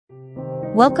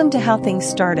Welcome to How Things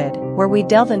Started, where we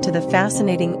delve into the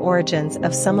fascinating origins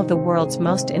of some of the world's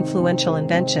most influential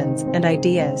inventions and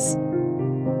ideas.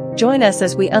 Join us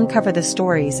as we uncover the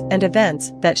stories and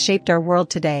events that shaped our world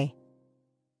today.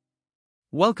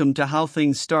 Welcome to How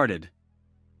Things Started.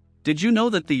 Did you know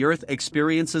that the Earth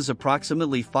experiences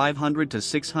approximately 500 to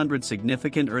 600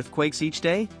 significant earthquakes each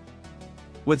day?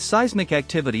 With seismic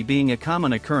activity being a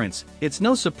common occurrence, it's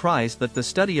no surprise that the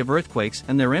study of earthquakes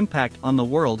and their impact on the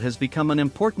world has become an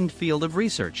important field of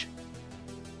research.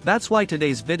 That's why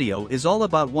today's video is all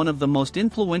about one of the most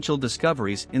influential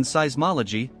discoveries in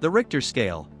seismology, the Richter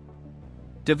scale.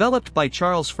 Developed by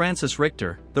Charles Francis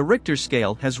Richter, the Richter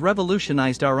scale has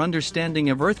revolutionized our understanding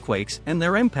of earthquakes and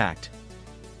their impact.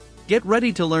 Get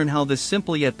ready to learn how this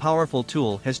simple yet powerful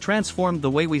tool has transformed the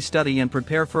way we study and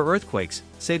prepare for earthquakes,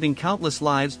 saving countless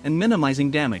lives and minimizing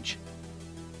damage.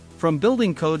 From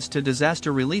building codes to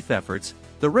disaster relief efforts,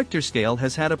 the Richter scale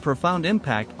has had a profound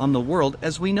impact on the world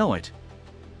as we know it.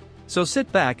 So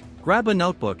sit back, grab a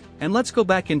notebook, and let's go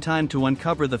back in time to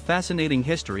uncover the fascinating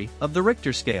history of the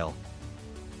Richter scale.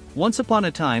 Once upon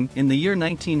a time, in the year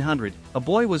 1900, a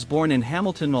boy was born in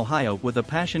Hamilton, Ohio with a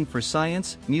passion for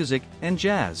science, music, and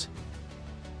jazz.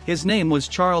 His name was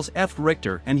Charles F.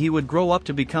 Richter, and he would grow up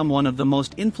to become one of the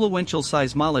most influential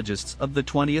seismologists of the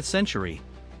 20th century.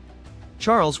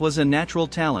 Charles was a natural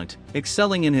talent,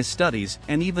 excelling in his studies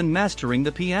and even mastering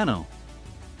the piano.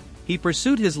 He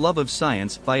pursued his love of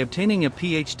science by obtaining a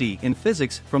PhD in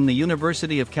physics from the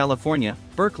University of California,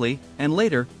 Berkeley, and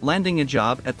later landing a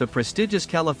job at the prestigious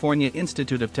California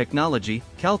Institute of Technology,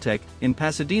 Caltech, in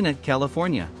Pasadena,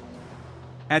 California.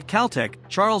 At Caltech,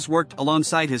 Charles worked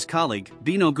alongside his colleague,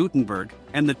 Bino Gutenberg,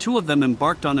 and the two of them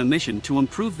embarked on a mission to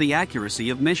improve the accuracy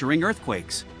of measuring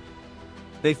earthquakes.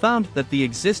 They found that the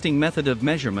existing method of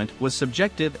measurement was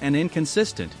subjective and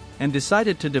inconsistent, and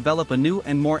decided to develop a new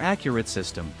and more accurate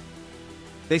system.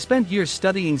 They spent years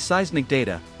studying seismic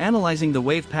data, analyzing the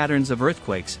wave patterns of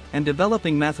earthquakes, and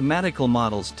developing mathematical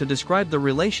models to describe the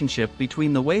relationship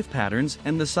between the wave patterns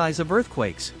and the size of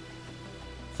earthquakes.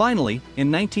 Finally,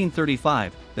 in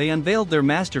 1935, they unveiled their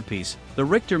masterpiece, the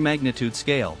Richter magnitude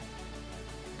scale.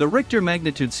 The Richter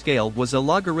magnitude scale was a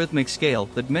logarithmic scale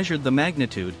that measured the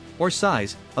magnitude, or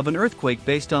size, of an earthquake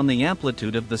based on the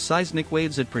amplitude of the seismic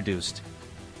waves it produced.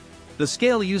 The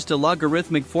scale used a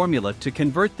logarithmic formula to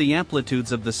convert the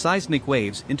amplitudes of the seismic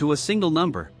waves into a single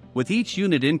number, with each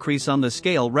unit increase on the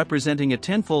scale representing a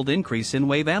tenfold increase in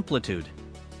wave amplitude.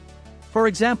 For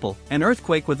example, an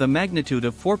earthquake with a magnitude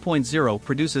of 4.0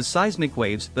 produces seismic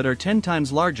waves that are 10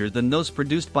 times larger than those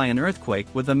produced by an earthquake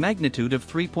with a magnitude of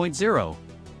 3.0.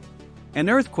 An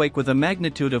earthquake with a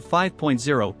magnitude of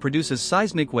 5.0 produces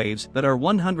seismic waves that are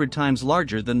 100 times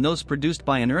larger than those produced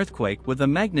by an earthquake with a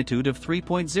magnitude of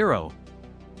 3.0.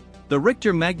 The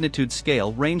Richter magnitude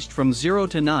scale ranged from 0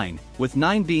 to 9, with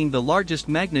 9 being the largest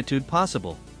magnitude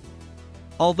possible.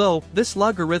 Although, this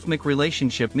logarithmic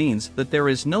relationship means that there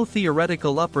is no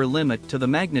theoretical upper limit to the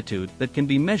magnitude that can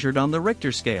be measured on the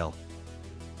Richter scale.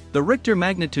 The Richter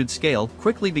magnitude scale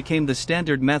quickly became the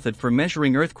standard method for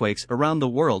measuring earthquakes around the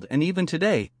world, and even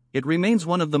today, it remains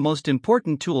one of the most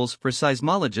important tools for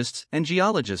seismologists and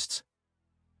geologists.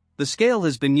 The scale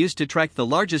has been used to track the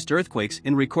largest earthquakes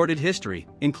in recorded history,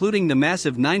 including the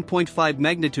massive 9.5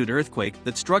 magnitude earthquake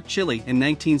that struck Chile in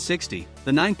 1960,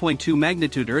 the 9.2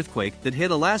 magnitude earthquake that hit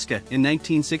Alaska in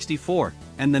 1964,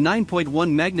 and the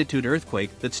 9.1 magnitude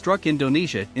earthquake that struck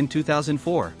Indonesia in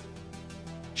 2004.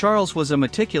 Charles was a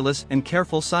meticulous and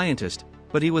careful scientist,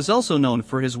 but he was also known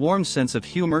for his warm sense of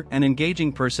humor and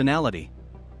engaging personality.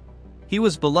 He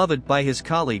was beloved by his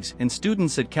colleagues and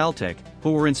students at Caltech,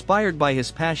 who were inspired by his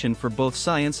passion for both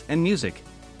science and music.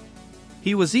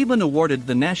 He was even awarded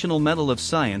the National Medal of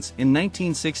Science in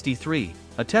 1963,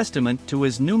 a testament to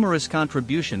his numerous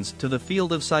contributions to the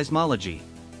field of seismology.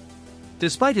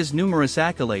 Despite his numerous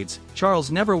accolades,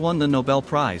 Charles never won the Nobel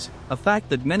Prize, a fact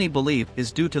that many believe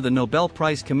is due to the Nobel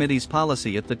Prize Committee's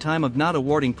policy at the time of not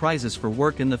awarding prizes for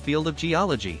work in the field of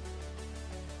geology.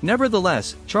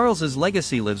 Nevertheless, Charles's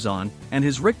legacy lives on, and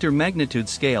his Richter magnitude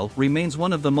scale remains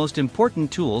one of the most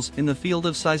important tools in the field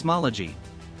of seismology.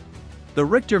 The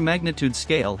Richter magnitude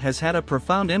scale has had a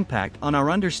profound impact on our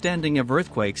understanding of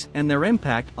earthquakes and their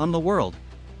impact on the world.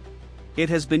 It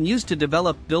has been used to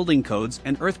develop building codes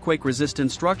and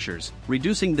earthquake-resistant structures,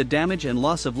 reducing the damage and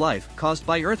loss of life caused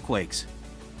by earthquakes.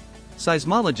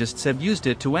 Seismologists have used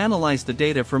it to analyze the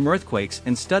data from earthquakes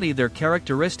and study their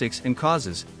characteristics and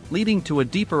causes, leading to a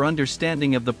deeper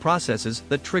understanding of the processes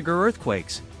that trigger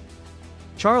earthquakes.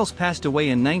 Charles passed away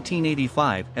in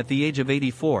 1985 at the age of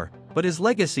 84, but his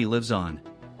legacy lives on.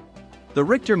 The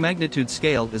Richter magnitude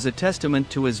scale is a testament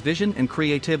to his vision and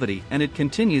creativity, and it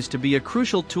continues to be a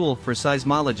crucial tool for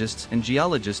seismologists and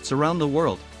geologists around the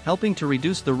world, helping to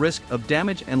reduce the risk of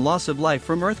damage and loss of life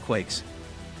from earthquakes.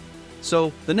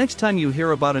 So, the next time you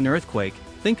hear about an earthquake,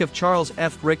 think of Charles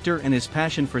F. Richter and his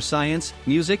passion for science,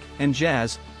 music, and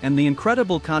jazz, and the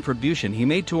incredible contribution he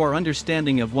made to our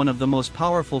understanding of one of the most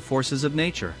powerful forces of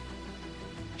nature.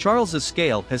 Charles's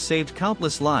scale has saved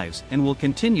countless lives and will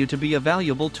continue to be a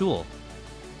valuable tool.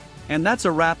 And that's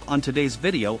a wrap on today's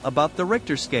video about the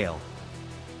Richter scale.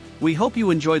 We hope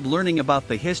you enjoyed learning about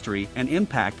the history and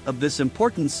impact of this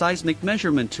important seismic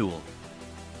measurement tool.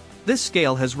 This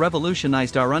scale has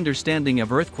revolutionized our understanding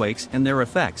of earthquakes and their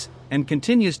effects, and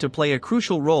continues to play a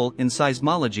crucial role in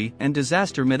seismology and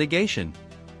disaster mitigation.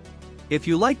 If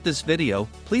you liked this video,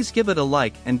 please give it a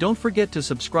like and don't forget to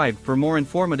subscribe for more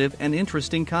informative and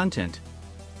interesting content.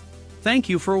 Thank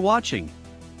you for watching.